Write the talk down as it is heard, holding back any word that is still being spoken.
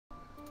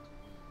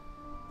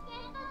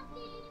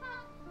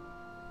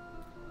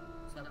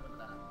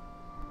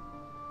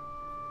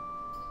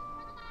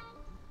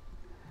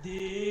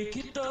Di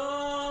kita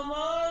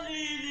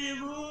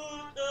malilimutan.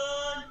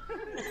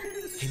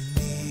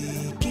 Hindi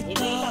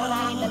kita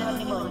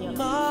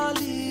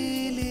malilimutan.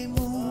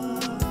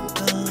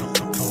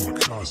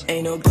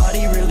 Ain't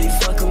nobody really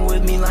fucking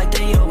with me like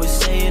they always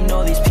saying.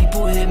 All these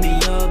people hit me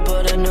up,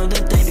 but I know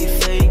that they be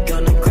fake.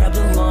 Gonna grab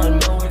the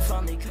lawnmower,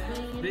 finally cut.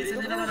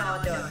 Bilisan nyo naman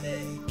ako,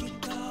 Ate.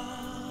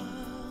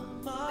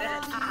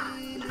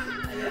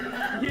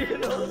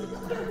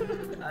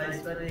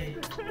 Ayos pa rin.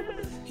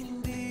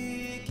 Hindi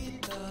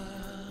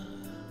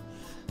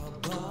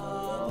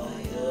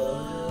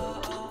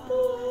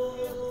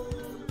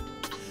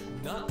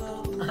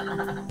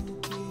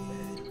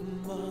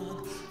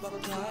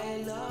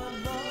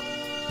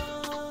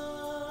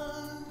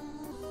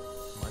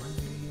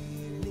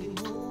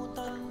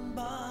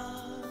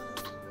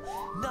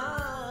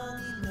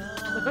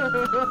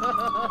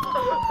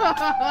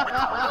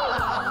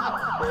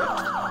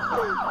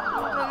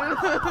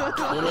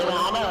na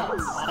ano,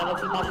 para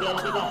magsipapian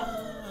sila.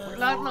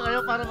 Lahat na kayo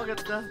para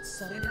maganda.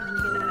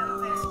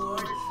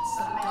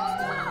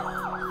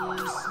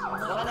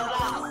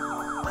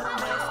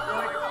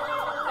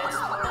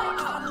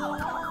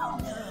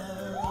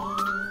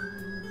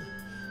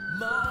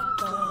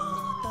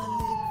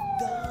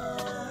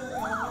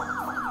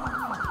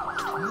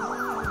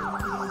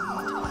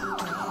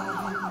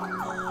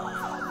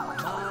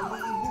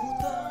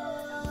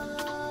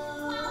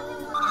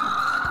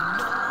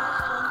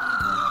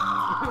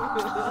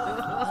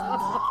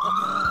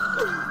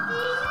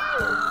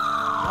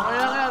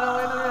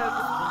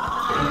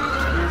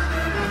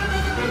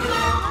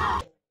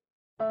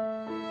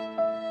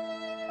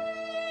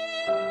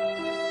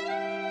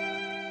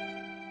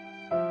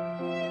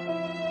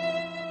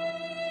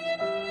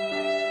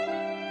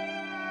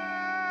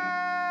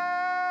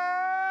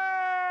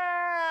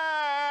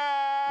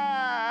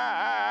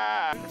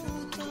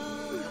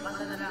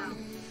 Baka na lang.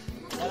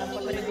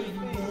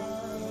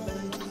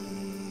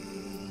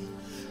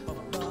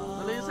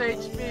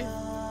 HP.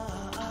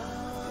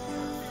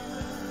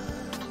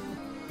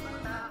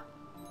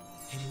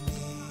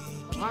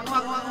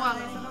 Wang.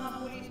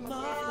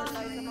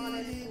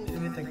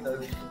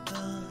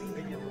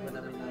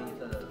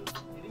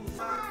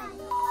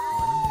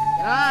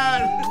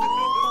 Yan!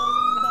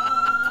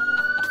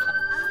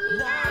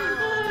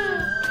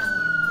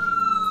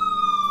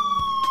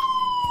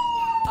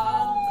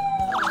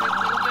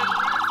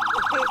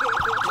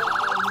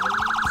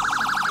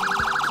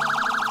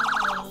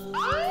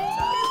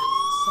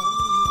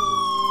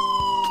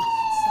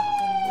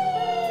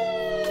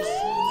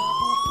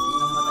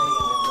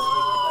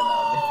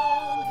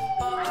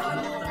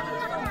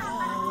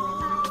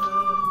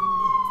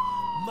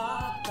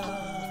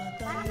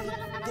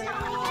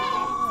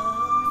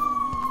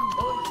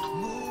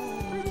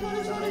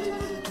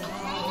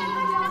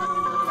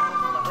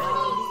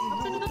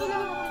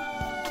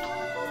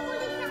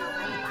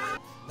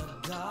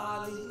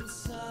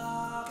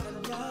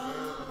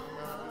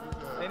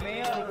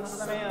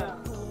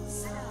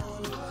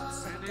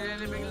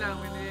 Nililibing lang,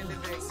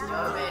 nililibing.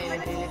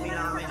 Nililibing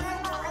lang kami.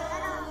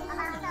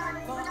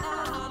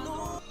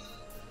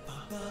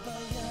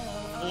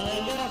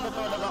 Hindi na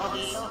tutulog ako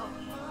dito.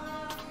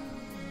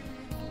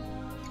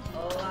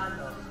 Oo,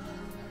 ano?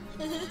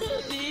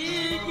 Di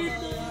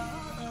kita.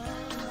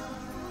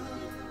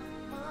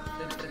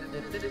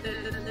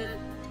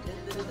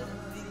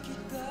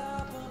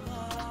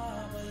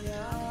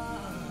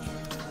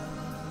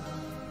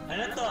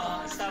 Ano to?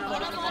 Stop.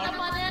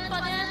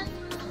 Paano yan?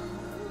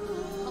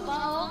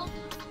 Mabaho?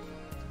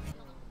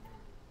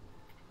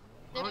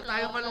 Huwag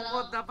tayo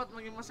malungkot, dapat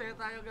maging masaya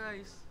tayo,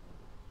 guys.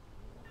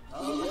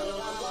 Let's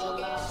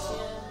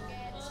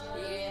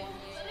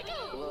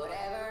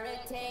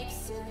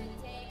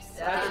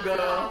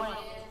go!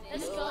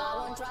 Let's go!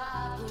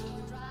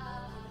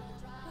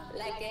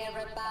 Like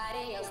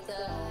everybody else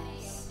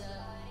does.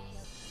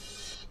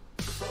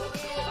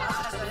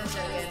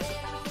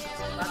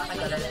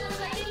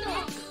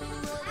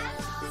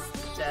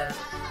 Sir.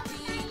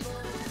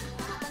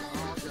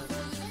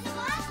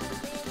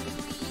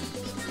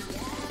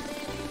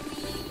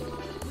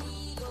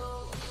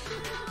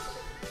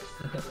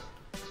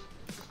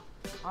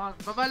 Oh,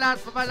 baba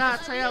lahat,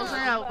 sayaw,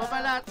 baba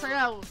lahat,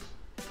 sayaw.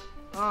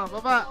 Oh,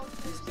 baba.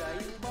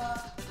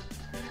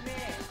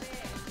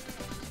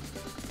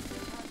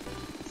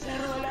 Sir,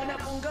 wala na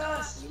pong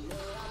gas.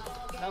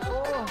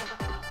 Naku!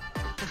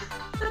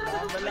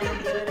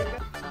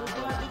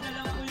 Bubati na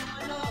lang po yung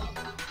ano.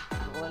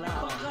 Wala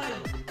ka. Pagkay.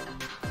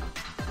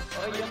 O,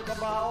 yung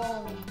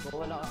kabaong.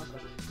 Wala ka.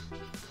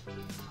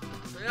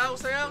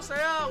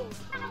 Sayaw.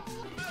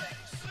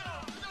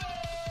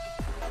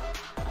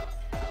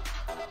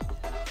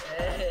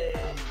 Hey!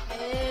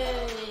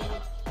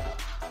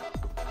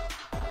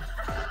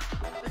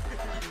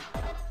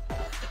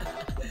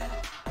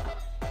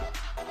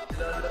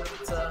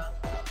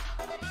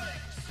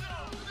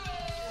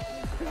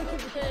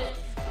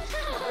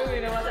 Uy,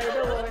 namatay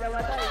daw,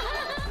 namatay.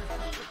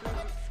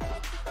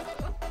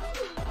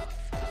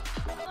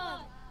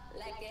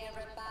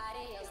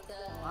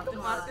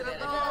 Mati na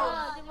to.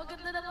 Di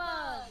maganda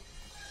naman.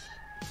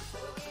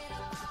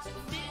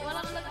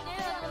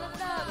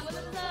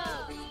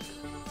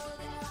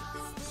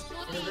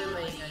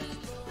 maingay.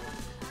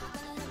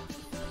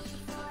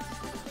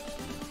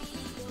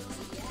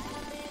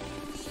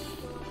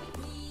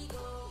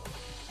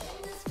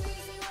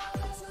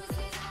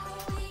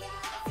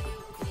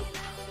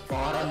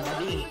 Parang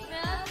bali.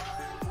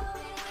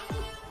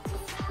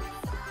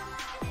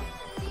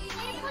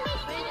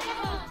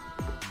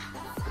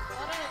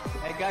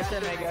 Megas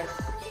yan, Megas.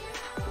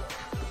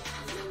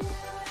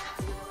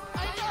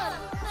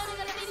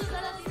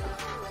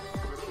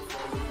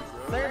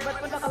 Sir, ba't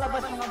po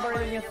nakalabas mga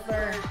barrel niyo,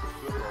 sir?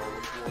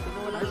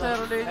 Ay, sir,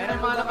 ulihin nyo na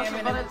yung malakas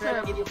yung baril, sir.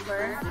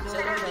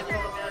 Sir, hindi po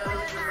kami alam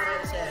sa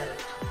baril, sir.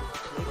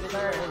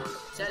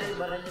 Sir,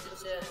 yung baril niyo po,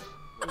 sir.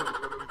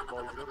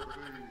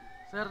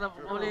 Sir,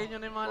 ulihin nyo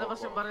na yung malakas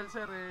yung baril,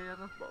 sir. Eh,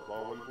 ano?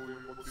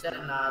 Sir,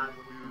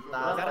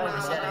 nakatakot na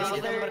sir.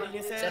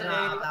 Sir,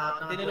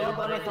 nakatakot na. Tinulungan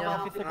pa rin sa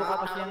officer ko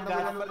kapag yung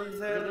gas.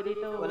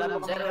 Wala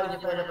pa Sir, huwag niyo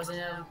po lapasin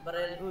niya yung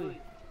baril.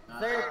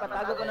 Sir,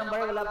 patago ko ng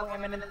baril. Wala pong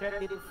imminent threat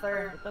dito,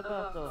 sir. Ito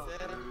ko, ito.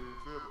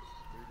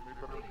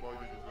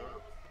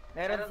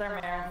 Meron, sir.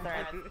 Meron,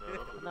 sir.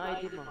 Ano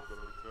ID mo?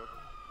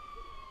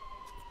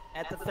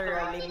 Eto, sir.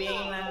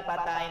 Libing ng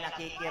patay,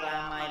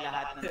 nakikiramay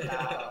lahat ng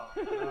tao.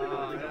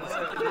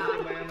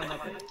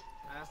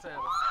 Ah, sir.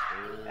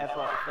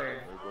 Epo,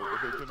 sir.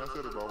 Pasensya na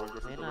sir, bawal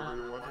kasi talaga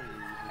yung ano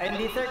eh. Ay,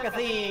 hindi, sir.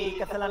 Kasi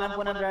kasalanan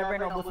po ng driver.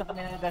 Naubusan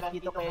kami ng gas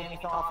dito kaya yung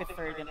isang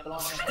officer. Tulungan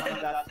kami sa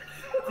mga gas.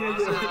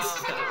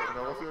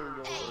 Ako sir,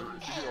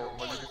 sige,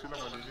 malinis sila,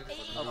 malinis.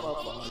 Opo,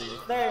 opo.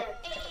 Sir,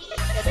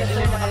 ito,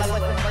 sir. Nakalabas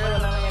yung baril.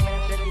 Wala nang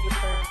imminent threat dito,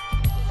 sir.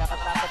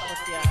 Kakatapat mo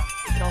siya.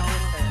 Ikaw mo,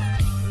 sir.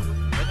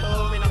 Ito,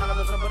 may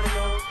nakalabas na baril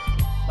yun.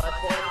 Bakit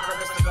po kayo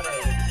nakalabas na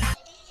baril?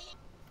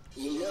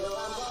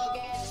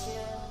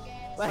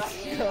 Let's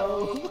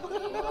go!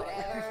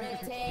 Whatever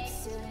it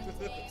takes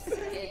to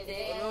get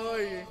there.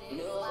 Uloy!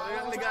 Uloy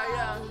ang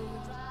ligaya.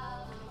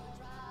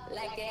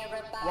 Like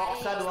everybody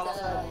Waksan,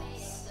 waksan.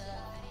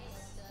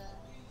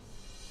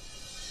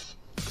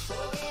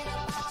 Forget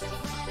about your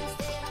friends,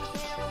 they don't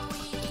care where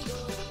we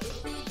go. If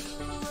we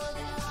do, we'll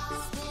get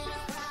lost in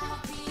a crowd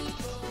of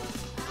people.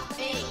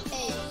 Hey,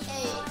 hey, hey,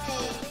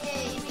 hey,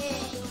 hey,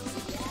 hey.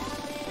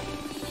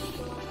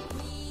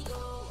 We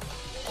go.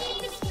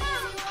 In the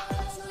sky.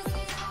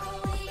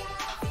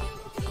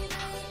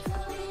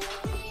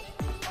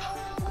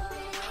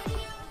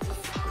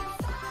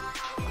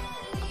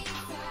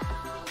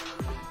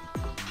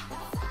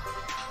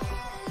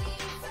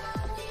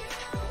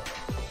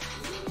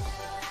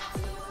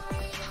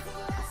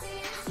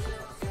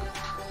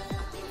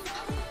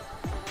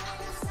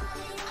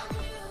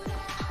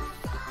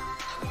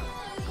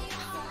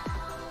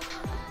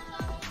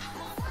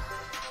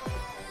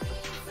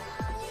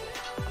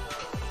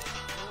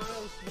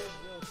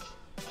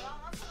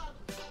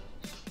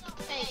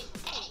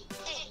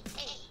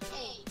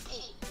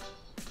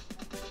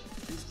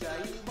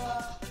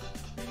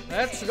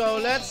 Let's go,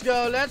 let's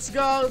go, let's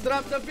go!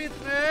 Drop the beat,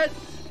 man!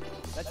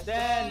 Let's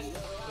dance!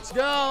 Let's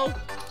go!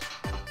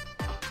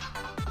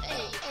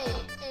 Hey, hey,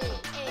 hey,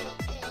 hey,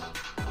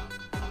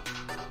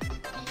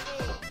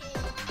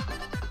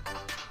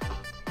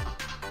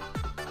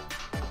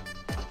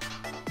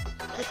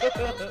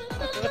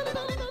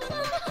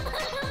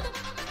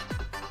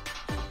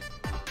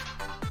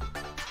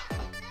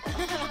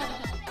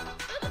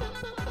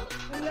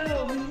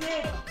 Hello,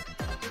 Minit!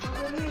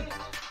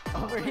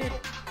 Overheat!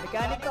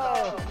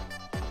 Mekaniko!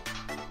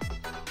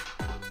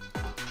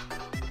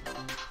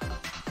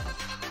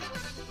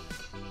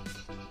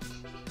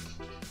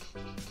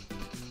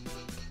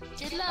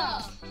 Chill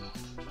lang.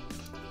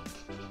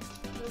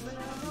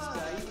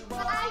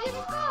 Ayun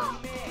ko!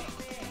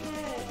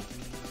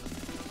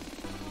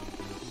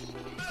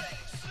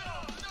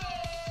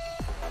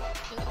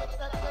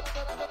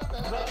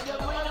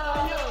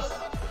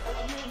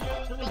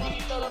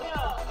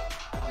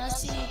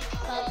 Nasi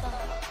tata.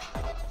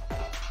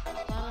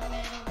 Parang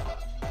meron.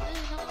 Ay,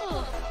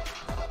 naku.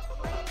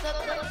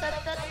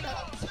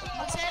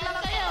 Magsaya lang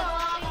kayo,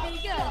 mga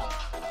kaibigan.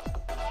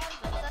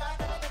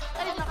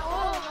 Ay, naku.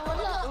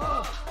 Nawala.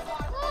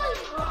 Ay!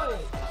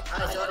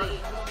 Ay, sorry.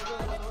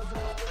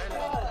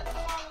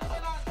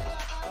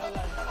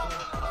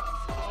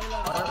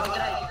 Parang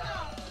mag-drive.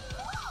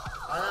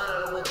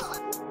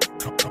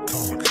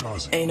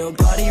 Ain't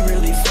nobody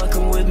really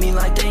fucking with me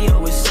like they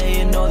always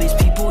saying. All these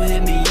people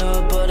hit me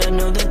up, but I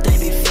know that they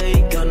be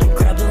fake.